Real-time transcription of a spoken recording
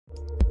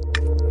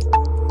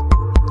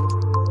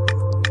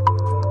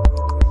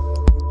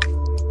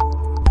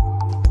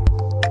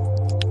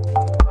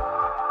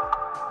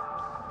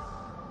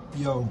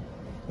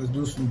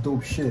do some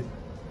dope shit.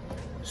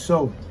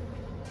 So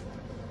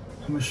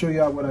I'm gonna show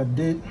y'all what I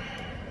did.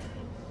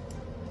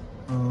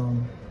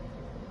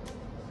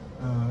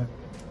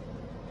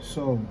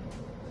 So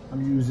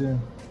I'm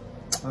using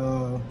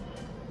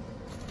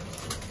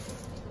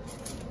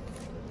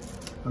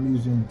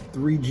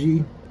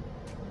 3G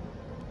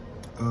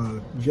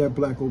jet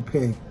black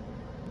opaque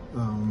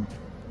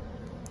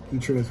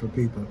heat transfer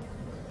paper,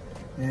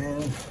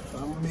 and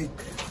I'm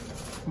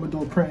gonna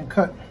do a print and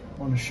cut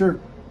on the shirt.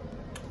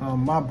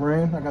 My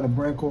brand, I got a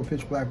brand called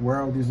Pitch Black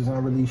World. This is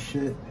unreleased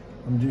shit.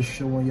 I'm just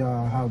showing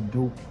y'all how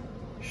dope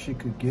shit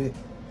could get.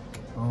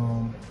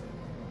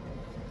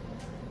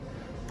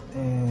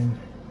 And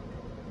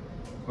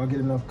if I get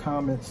enough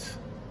comments,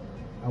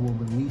 I will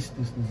release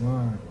this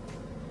design.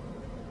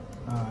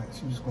 Alright,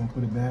 so just gonna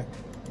put it back.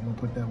 I'm gonna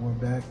put that one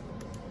back.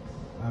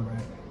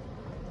 Alright.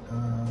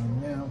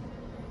 Now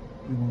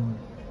we're gonna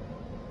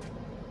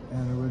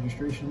add our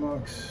registration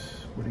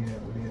marks. Where they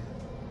at?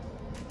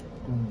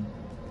 Boom.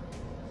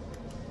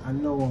 I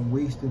know I'm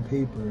wasting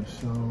paper,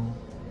 so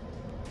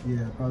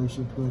yeah, I probably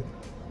should put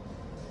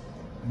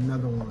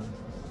another one.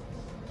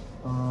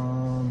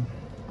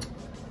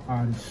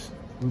 Alright,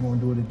 we're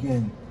gonna do it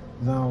again,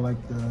 because I don't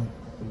like the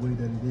way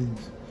that it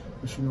is.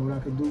 But you know what I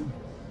could do?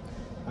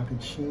 I could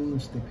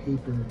change the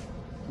paper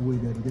the way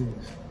that it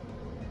is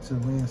to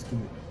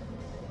landscape.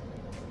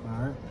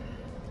 Alright?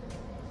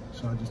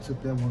 So I just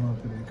took that one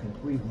off of there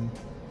completely,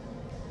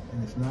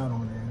 and it's not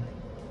on there.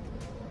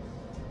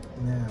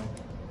 Now,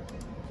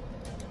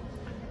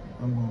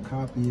 I'm gonna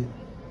copy it,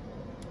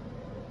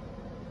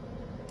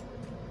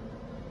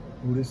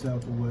 move this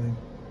out the way.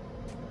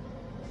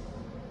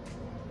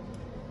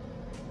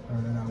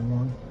 Alright, I got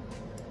one.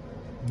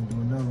 I'm gonna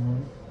do another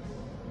one.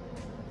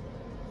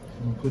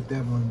 I'm gonna put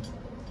that one.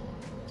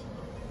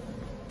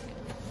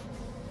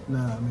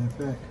 Nah, matter of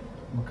fact,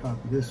 I'm gonna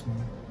copy this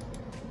one.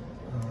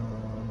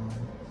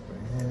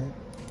 Right here.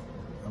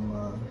 I'm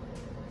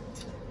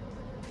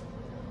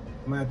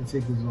gonna have to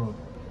take this off.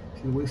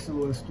 See, the way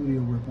Silhouette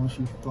Studio work, once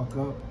you fuck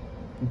up,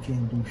 you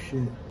can't do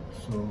shit.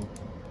 So,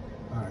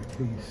 alright,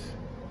 peace.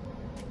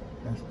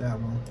 That's that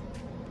one.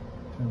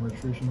 Turn the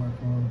registration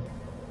mark on.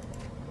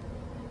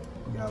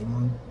 We got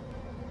one.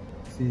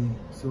 See,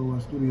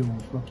 Silhouette Studio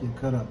will fuck your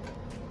cut up.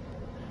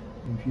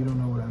 If you don't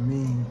know what I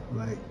mean,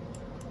 like,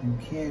 you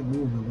can't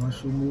move it.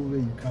 Once you move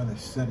it, you kind of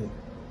set it.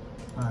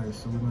 Alright,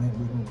 so we're gonna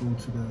go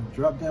to the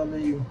drop down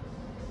menu,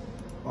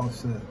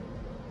 offset.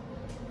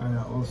 Alright,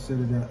 I offset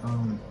it at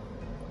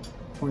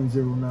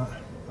 0.09,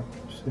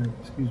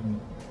 excuse me,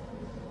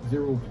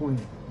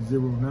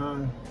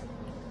 0.09,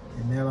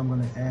 and now I'm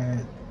gonna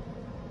add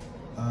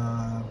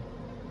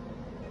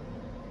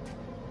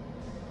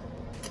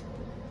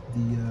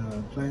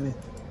the planet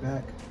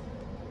back.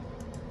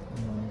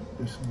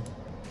 This one.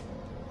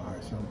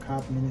 Alright, so I'm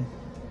copying it,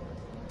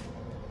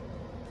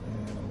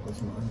 and I'm gonna go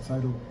to my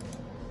untitled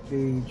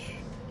page.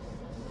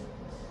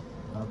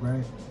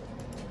 Alright,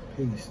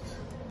 paste.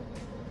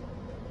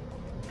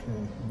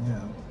 Okay,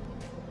 now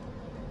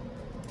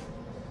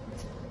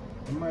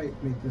I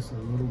might make this a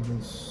little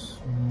bit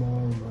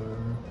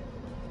smaller,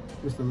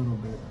 just a little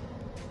bit,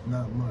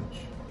 not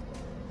much.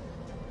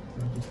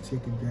 I'll just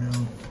take it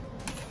down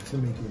to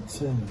make it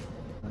 10.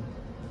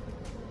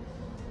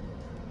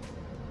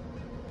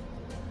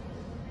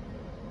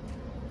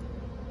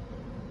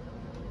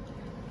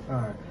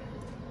 Alright,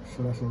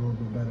 so that's a little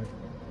bit better,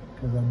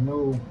 because I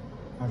know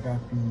I got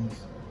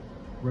these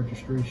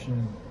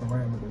registration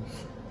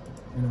parameters,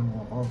 and I'm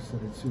going to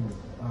offset it too.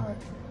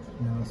 Alright,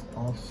 now let's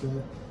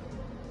offset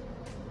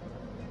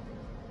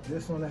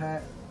this on the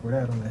hat or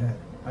that on the hat.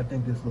 I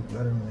think this looks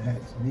better on the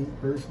hat to me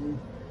personally.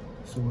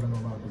 So what I'm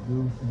about to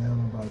do, now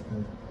I'm about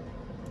to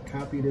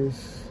copy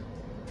this.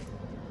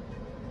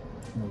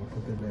 No, we'll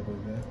put that back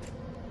on that.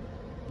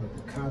 I'm about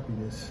to copy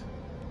this.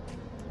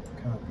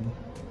 Copy.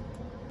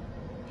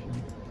 What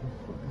the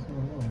fuck is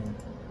going on here?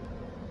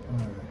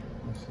 Alright,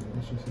 let's see.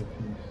 Let's just hit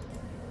peace.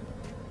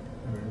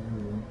 Alright, here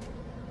we go.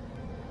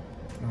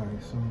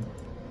 Alright, so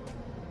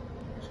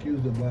excuse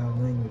the wild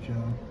language,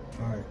 y'all.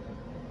 Alright.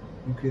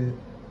 You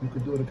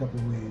could do it a couple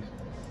of ways.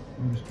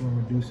 I'm just going to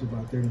reduce it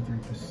by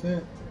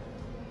 33%.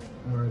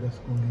 Alright, that's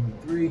going to give me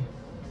 3.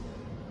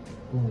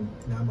 Boom.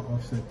 Now I'm going to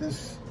offset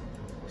this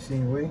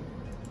same way.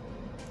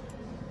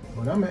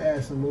 But I'm going to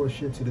add some more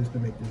shit to this to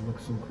make this look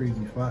so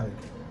crazy fire.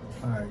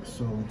 Alright,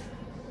 so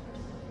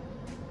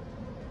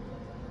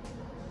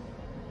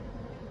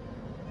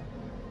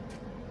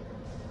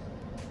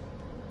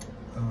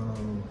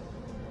I'm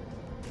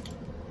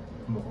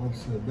going to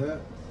offset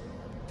that.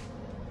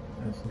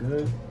 That's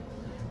good.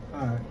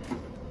 Alright.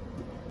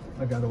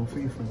 I got Old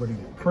Faithful ready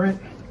to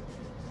print.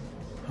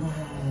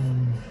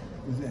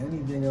 Is there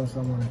anything else I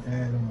want to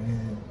add on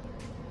here?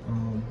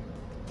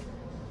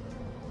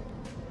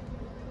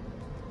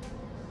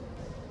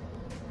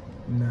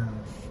 Nah,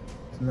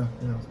 there's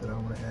nothing else that I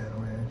want to add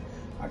on here.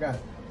 I got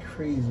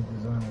crazy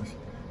designs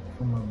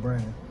from my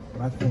brand,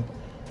 but I think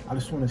I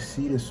just want to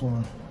see this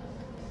on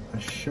a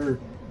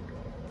shirt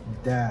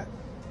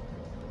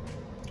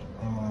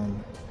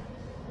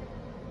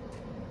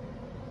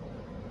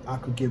I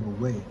could give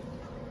away.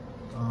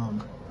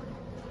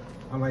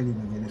 I might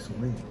even get this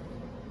away.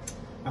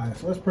 All right,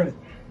 so let's print it.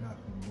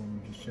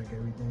 Boom, you just check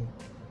everything.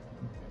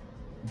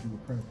 Do a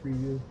print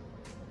preview.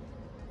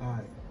 All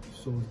right,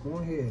 so let's go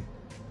ahead.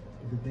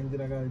 The thing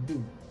that I gotta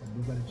do, I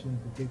do gotta change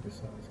the paper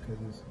size because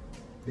it's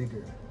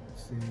bigger.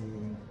 Say,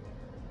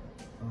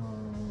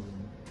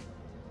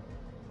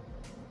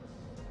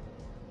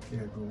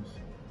 there it goes,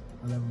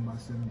 11 by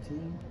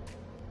 17.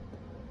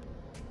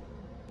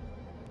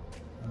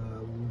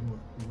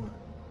 What we want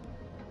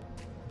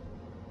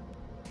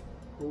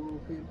photo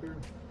paper.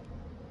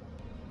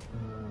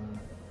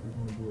 We're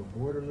gonna do a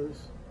borderless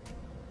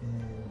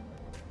and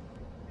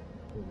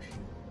oh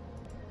shit.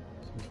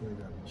 So this way I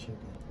gotta be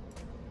checking.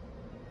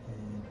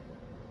 And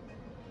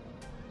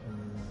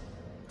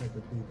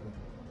paper.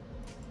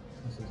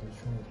 This is a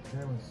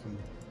transparency.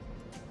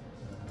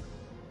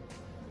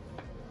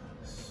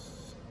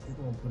 We're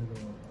gonna put it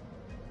on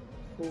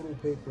photo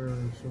paper,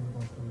 so we're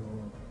gonna put it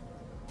on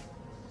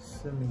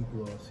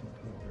semi-glossy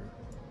paper.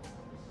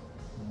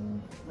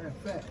 Matter of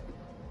fact,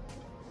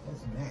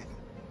 that's matte.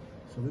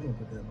 So we're gonna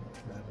put that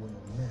bad boy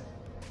on matte.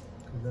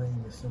 Because that ain't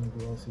even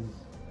semi-glossy,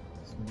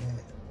 it's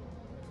matte.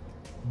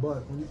 But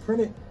when you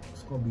print it,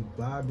 it's gonna be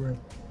vibrant.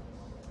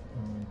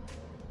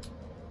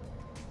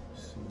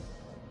 Let's see.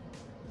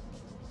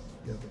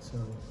 You have to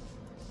tell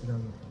that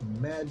I'm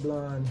mad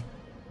blind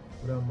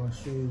without my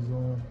shades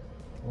on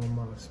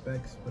my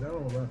specs, but I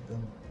don't rock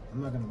them.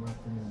 I'm not gonna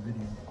rock them in the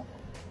video.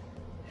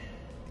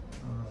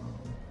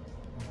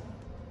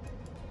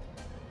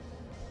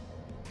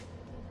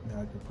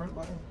 Now the print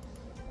button.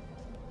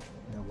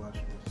 Now watch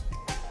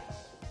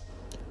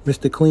this.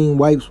 Mr. Clean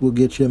Wipes will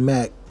get your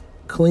Mac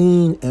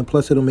clean, and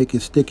plus it'll make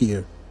it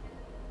stickier.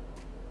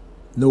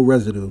 No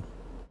residue.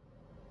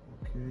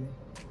 Okay.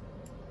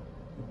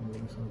 Move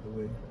this out of the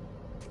way.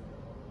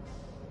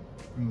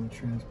 Bring the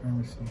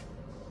transparency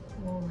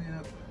all the way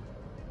up.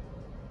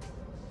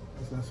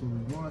 Because that's what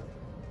we want.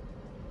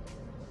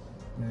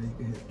 Now you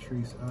can hit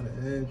trace out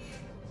of edge.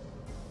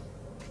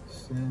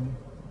 Send.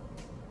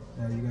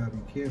 Now you gotta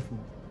be careful.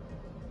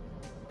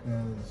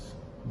 Because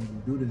when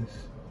you do this,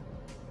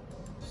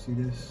 see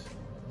this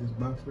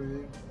box right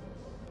here?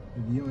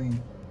 If you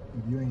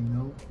ain't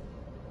know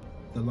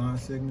the line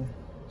segment,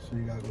 so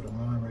you gotta go to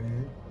line right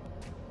here,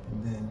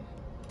 and then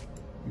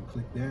you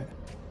click that,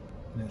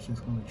 and that's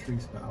just gonna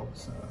trace the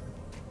outside,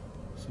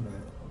 so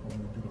that when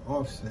we do the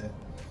offset,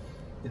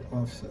 it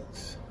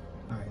offsets.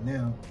 All right,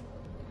 now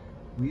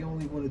we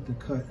only wanted to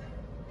cut.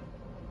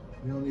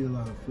 We don't need a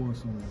lot of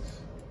force on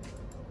this,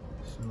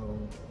 so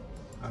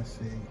I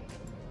say,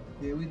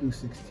 yeah, we do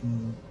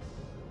 16.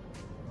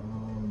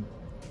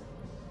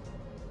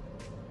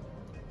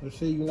 Let's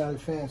say you're not a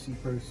fancy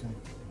person.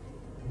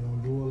 You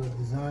don't do all the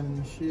designing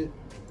and shit,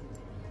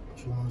 but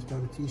you want to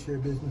start a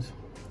t-shirt business,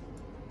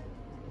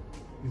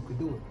 you could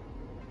do it.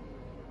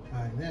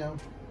 All right, now,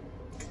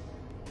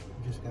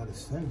 you just gotta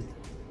send it.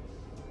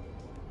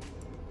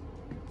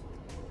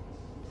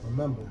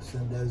 Remember,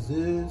 send as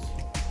is.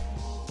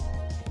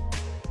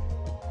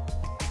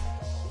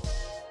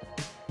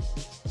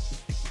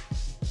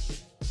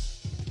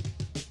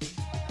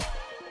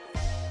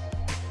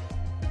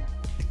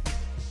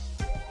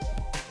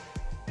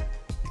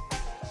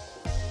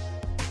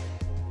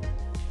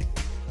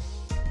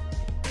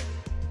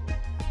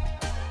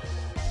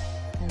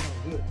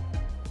 Good.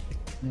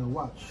 Now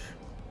watch.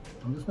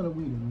 I'm just gonna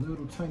weed a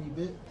little tiny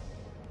bit.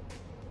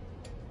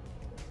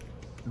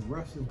 The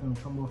rest is gonna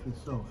come off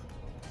itself.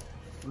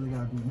 Really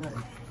gotta do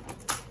nothing.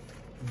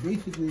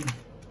 Basically,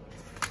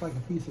 it's like a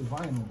piece of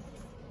vinyl. You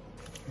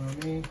know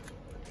what I mean?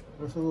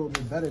 It's a little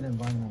bit better than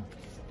vinyl,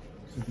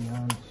 to be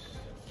honest.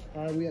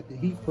 All right, we at the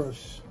heat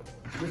press.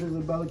 This is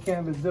a Bella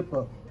Canvas zip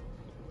up.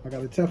 I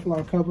got a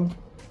Teflon cover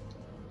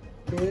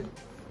here.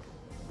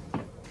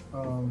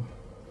 I'm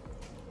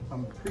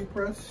gonna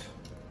pre-press.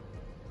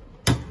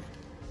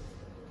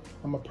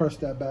 I'm gonna press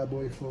that bad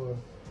boy for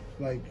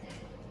like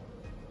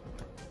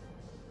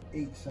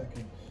 8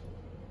 seconds.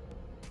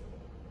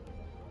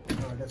 All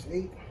right, that's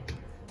 8.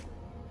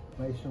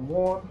 Nice and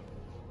warm.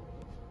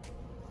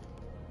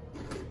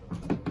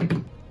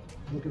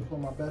 Looking for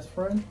my best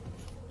friend,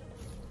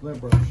 lint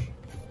brush.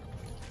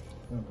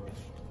 All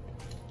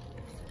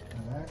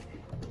right.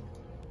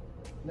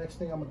 Next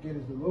thing I'm gonna get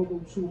is the logo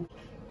tool.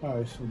 All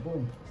right, so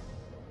boom.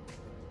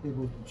 Here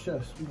goes the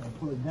chest. We're gonna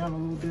pull it down a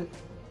little bit,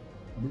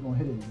 and we're gonna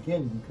hit it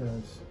again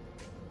because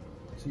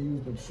to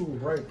use the tool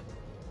right,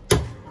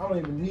 I don't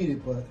even need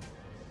it, but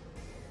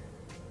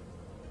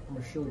I'm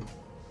gonna show you.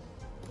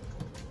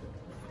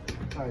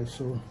 All right,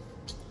 so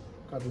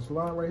got this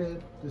line right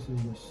here. This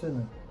is your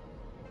center.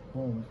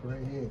 Boom, it's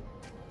right here.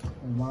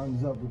 And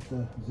lines up with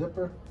the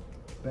zipper.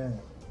 Bam.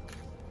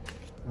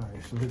 All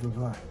right, so here goes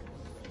our.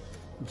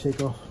 You take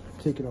it off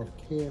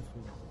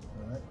carefully.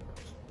 All right.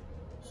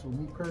 So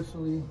me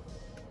personally,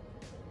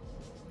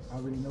 I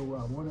already know where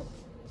I want it.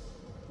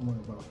 I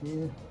want it about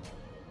here.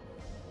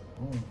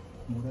 Boom.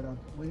 Move that out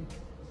the way.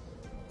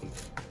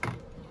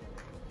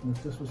 And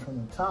if this was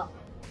from the top,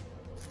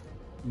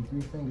 you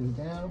 3 fingers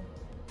down.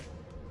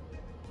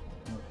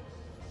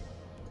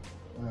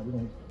 All right,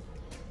 we're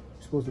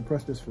supposed to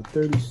press this for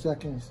 30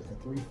 seconds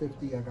at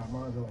 350. I got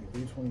mine at like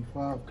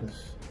 325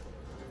 because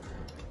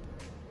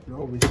you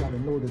always gotta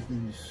know that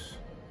these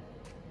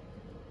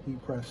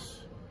heat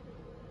press,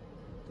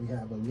 they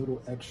have a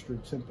little extra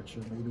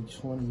temperature, maybe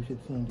 20,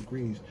 15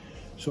 degrees.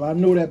 So I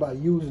know that by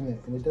using it,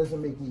 and it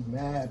doesn't make me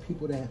mad.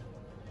 People that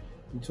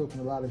be talking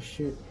a lot of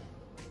shit,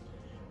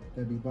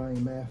 that be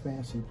buying mad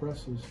fancy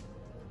presses,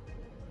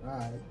 all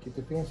right, get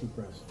the fancy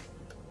press.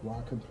 Why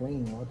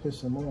complain? Why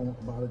piss them on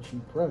about a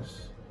cheap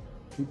press?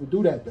 People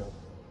do that though.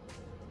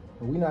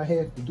 But we not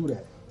here to do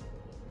that.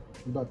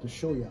 We about to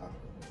show y'all.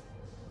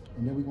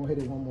 And then we gonna hit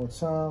it one more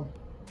time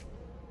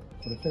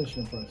for the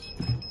finishing press.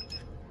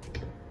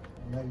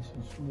 Nice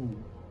and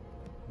smooth.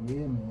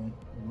 Yeah, man,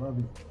 I love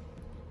it.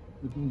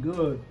 Looking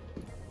good.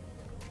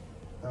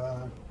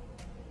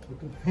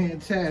 Looking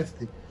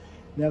fantastic.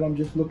 Now I'm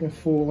just looking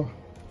for,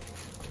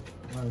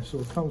 all right, so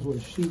it comes with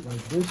a sheet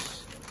like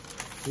this.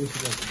 This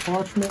is like the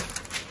parchment.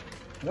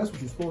 And that's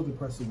what you're supposed to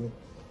press it with.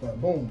 But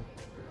boom.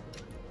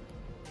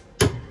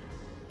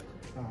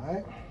 All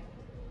right.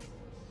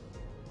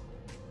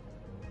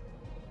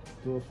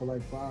 Do it for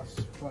like 5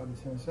 to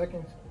 10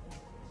 seconds.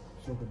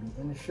 So it could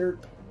be in the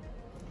shirt.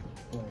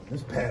 Oh,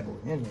 this bad boy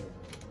in there.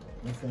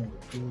 That thing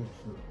looks good.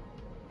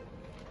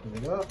 So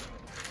put it up.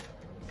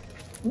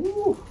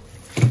 Woo!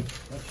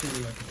 That shit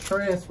is like a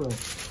transfer.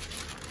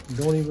 It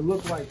don't even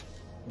look like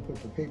you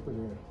put the paper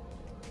there.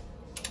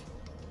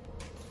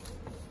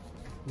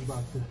 We're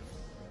about to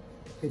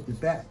hit the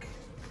back.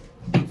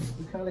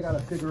 We kind of got to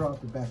figure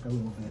out the back a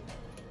little bit.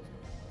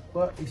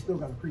 But we still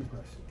got to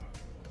pre-press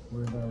it.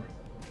 With our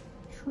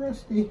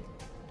trusty.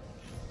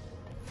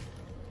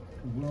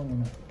 We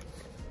don't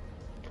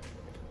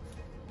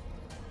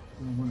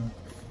want to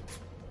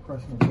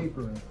press no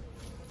paper in.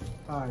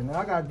 All right, now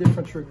I got a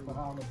different trick for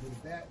how I'm going to do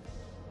that.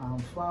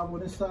 5 on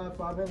this side,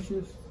 5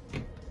 inches.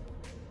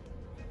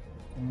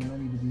 And I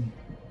need to be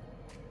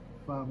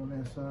 5 on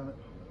that side.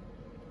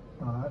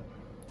 All right.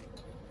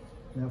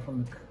 Now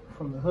from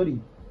the hoodie,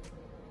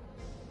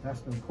 that's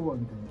the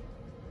important thing.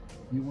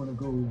 You want to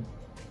go,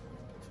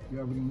 you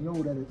already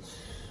know that it's,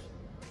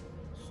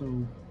 so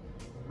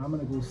I'm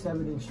going to go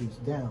 7 inches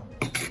down.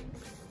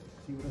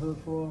 See what the hood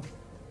for?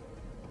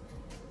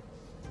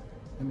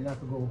 I mean, I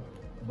could go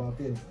about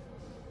there.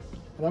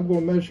 And I'm going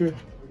to measure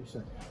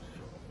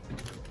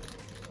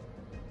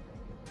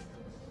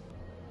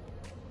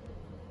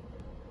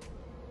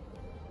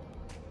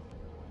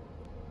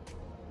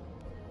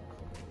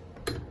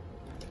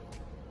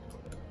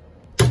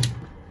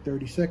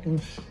 30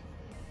 seconds.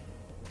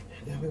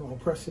 And then we're going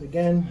to press it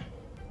again.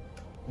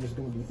 And it's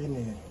going to be in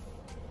there.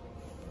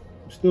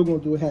 I'm still going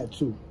to do a hat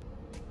too.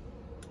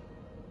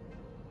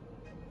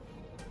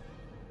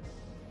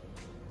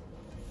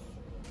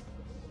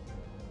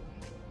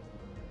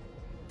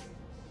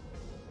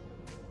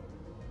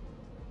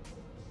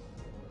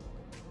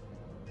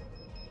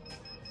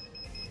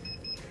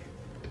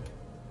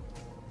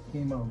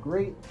 Came out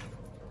great.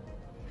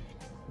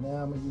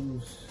 Now I'm going to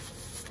use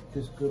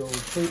this good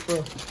old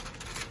paper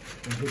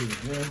and hit it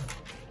again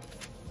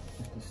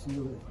just to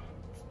seal it,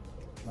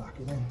 lock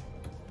it in.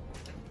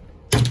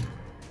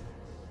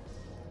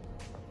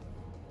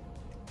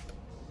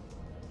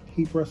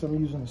 Heat press I'm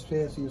using is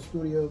Fancier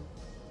Studio.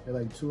 They're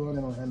like $200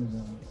 on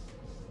Amazon.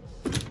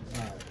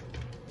 Alright,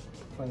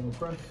 final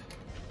press.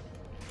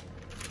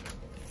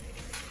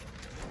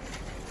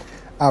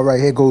 Alright,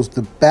 here goes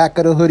the back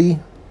of the hoodie.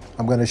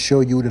 I'm going to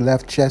show you the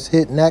left chest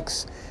hit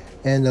next,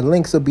 and the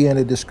links will be in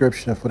the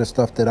description for the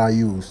stuff that I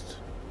used.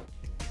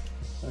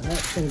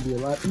 That's going to be a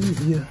lot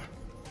easier.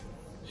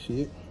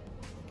 See it?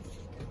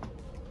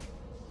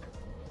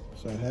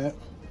 So hat.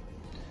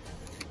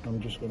 I'm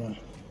just going to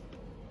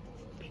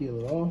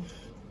peel it off.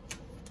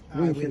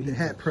 We have the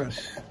hat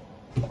press.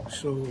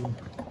 So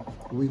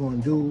what we're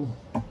going to do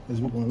is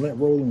we're going to let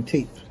roll and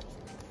tape.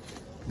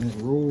 Let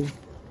roll.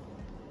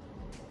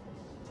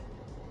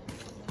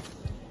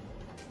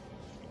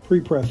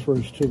 Pre-press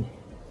first too,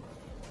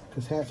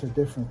 because hats are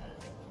different.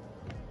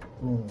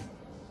 Boom.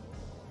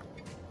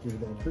 Give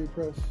that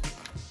pre-press.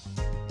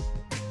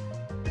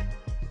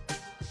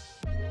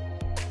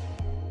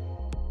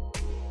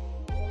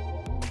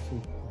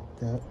 Like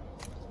that.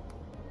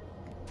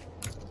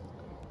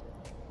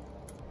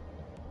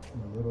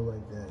 A little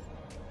like that.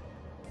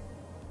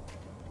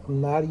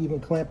 I'm not even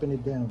clamping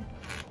it down.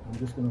 I'm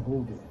just gonna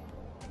hold it.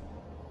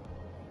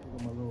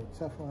 Got my little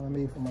Teflon I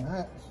made for my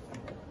hats.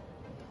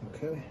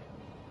 Okay.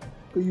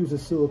 Could use a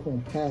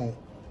silicone pad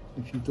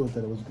if you thought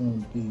that it was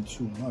going to be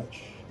too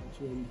much.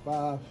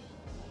 285,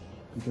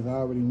 because I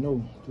already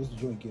know this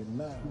joint getting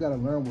mad. You gotta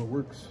learn what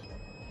works.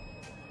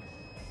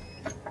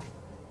 All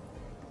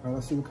right,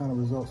 let's see what kind of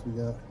results we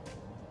got.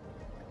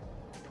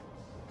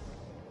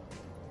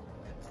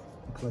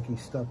 Looks like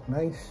he's stuck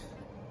nice.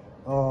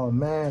 Oh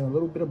man, a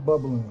little bit of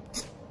bubbling.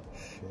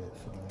 Shit,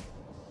 son.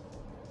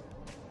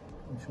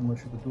 Not too much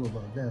you could do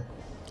about that.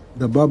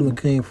 The bubbling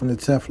came from the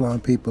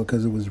Teflon paper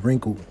because it was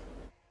wrinkled.